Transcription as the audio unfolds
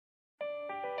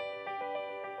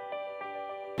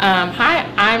Hi,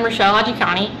 I'm Rochelle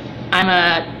Adjikani. I'm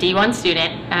a D1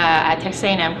 student at Texas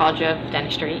A&M College of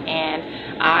Dentistry,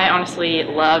 and I honestly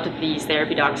loved these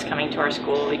therapy dogs coming to our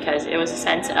school because it was a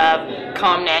sense of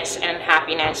calmness and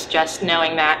happiness, just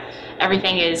knowing that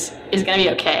everything is going to be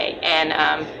okay.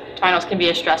 And finals can be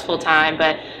a stressful time,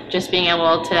 but just being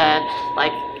able to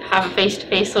have a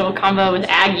face-to-face little combo with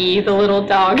Aggie, the little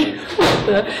dog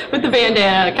with the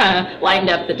bandana, kind of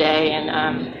lightened up the day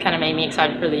and kind of made me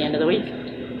excited for the end of the week.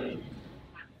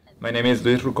 My name is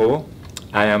Luis Rucco.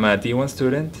 I am a D1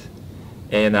 student,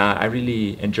 and I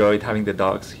really enjoyed having the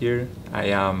dogs here. I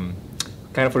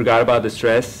kind of forgot about the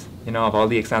stress, of all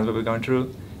the exams we were going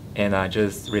through, and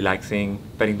just relaxing,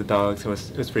 petting the dogs. It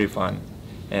was pretty fun,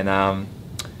 and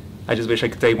I just wish I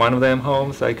could take one of them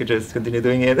home so I could just continue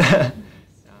doing it.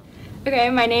 Okay,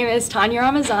 my name is Tanya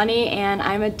Ramazani, and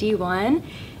I'm a D1,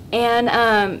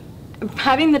 and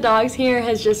having the dogs here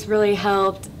has just really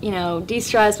helped,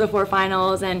 de-stress before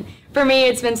finals, and for me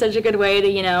it's been such a good way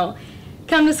to,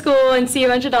 come to school and see a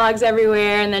bunch of dogs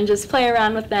everywhere and then just play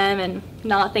around with them and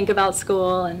not think about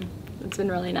school, and it's been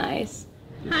really nice.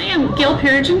 Hi, I'm Gail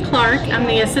Perigin-Clark. I'm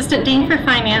the Assistant Dean for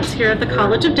Finance here at the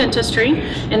College of Dentistry,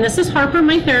 and this is Harper,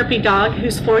 my therapy dog,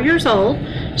 who's 4 years old.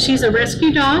 She's a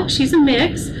rescue dog. She's a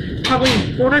mix,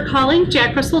 probably Border Collie,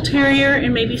 Jack Russell Terrier,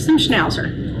 and maybe some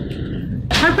Schnauzer.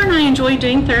 Harper and I enjoy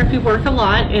doing therapy work a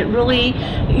lot.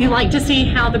 You like to see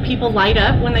how the people light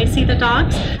up when they see the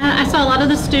dogs. I saw a lot of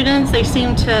the students, they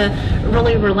seemed to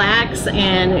really relax,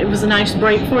 and it was a nice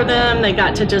break for them. They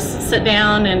got to just sit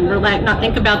down and relax, not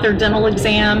think about their dental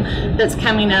exam that's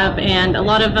coming up, and a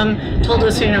lot of them told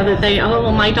us,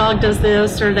 that my dog does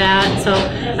this or that. So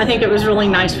I think it was really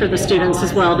nice for the students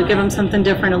as well to give them something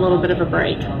different, a little bit of a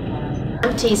break.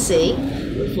 I'm TC.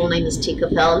 My full name is T.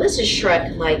 Capel, and this is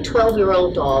Shrek, my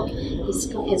 12-year-old dog. His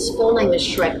full name is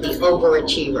Shrek, the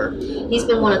Overachiever. He's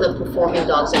been one of the performing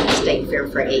dogs at the State Fair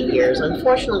for 8 years.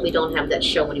 Unfortunately, we don't have that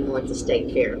show anymore at the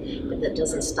State Fair, but that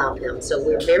doesn't stop him. So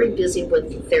we're very busy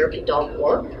with therapy dog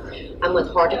work. I'm with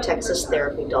Heart of Texas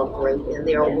Therapy Dog Group, and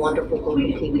they're a wonderful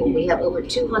group of people. We have over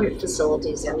 200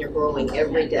 facilities, and they're growing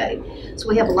every day. So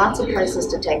we have lots of places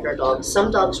to take our dogs.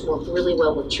 Some dogs work really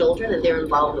well with children, and they're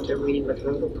involved with the Reading with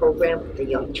Randall program for the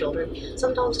young children.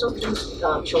 Some dogs don't do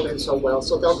children so well,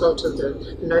 so they'll go to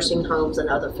the nursing homes and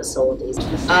other facilities.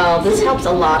 This helps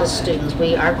a lot of students.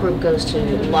 Our group goes to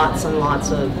lots and lots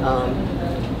of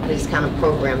these kind of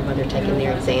programs when they're taking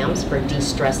their exams for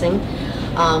de-stressing.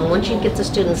 Once you get the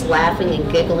students laughing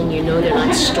and giggling, they're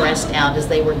not stressed out as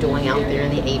they were doing out there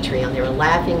in the atrium. They were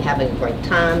laughing, having a great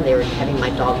time. They were having my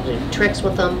dog do tricks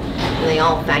with them, and they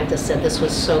all thanked us, said this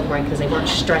was so great because they weren't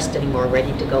stressed anymore,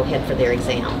 ready to go ahead for their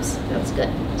exams. That's good.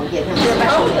 They're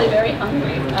probably very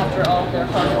hungry after all their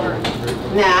hard work.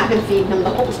 Nah, I've been feeding him the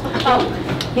whole time. Oh.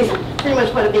 He's pretty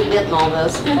much put a big bit in all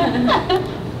those. Students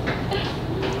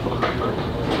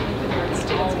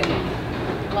getting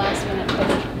last minute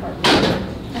push.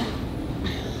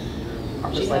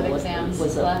 Do you have exams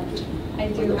left? I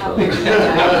do have.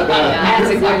 That's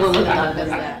exactly what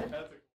that is.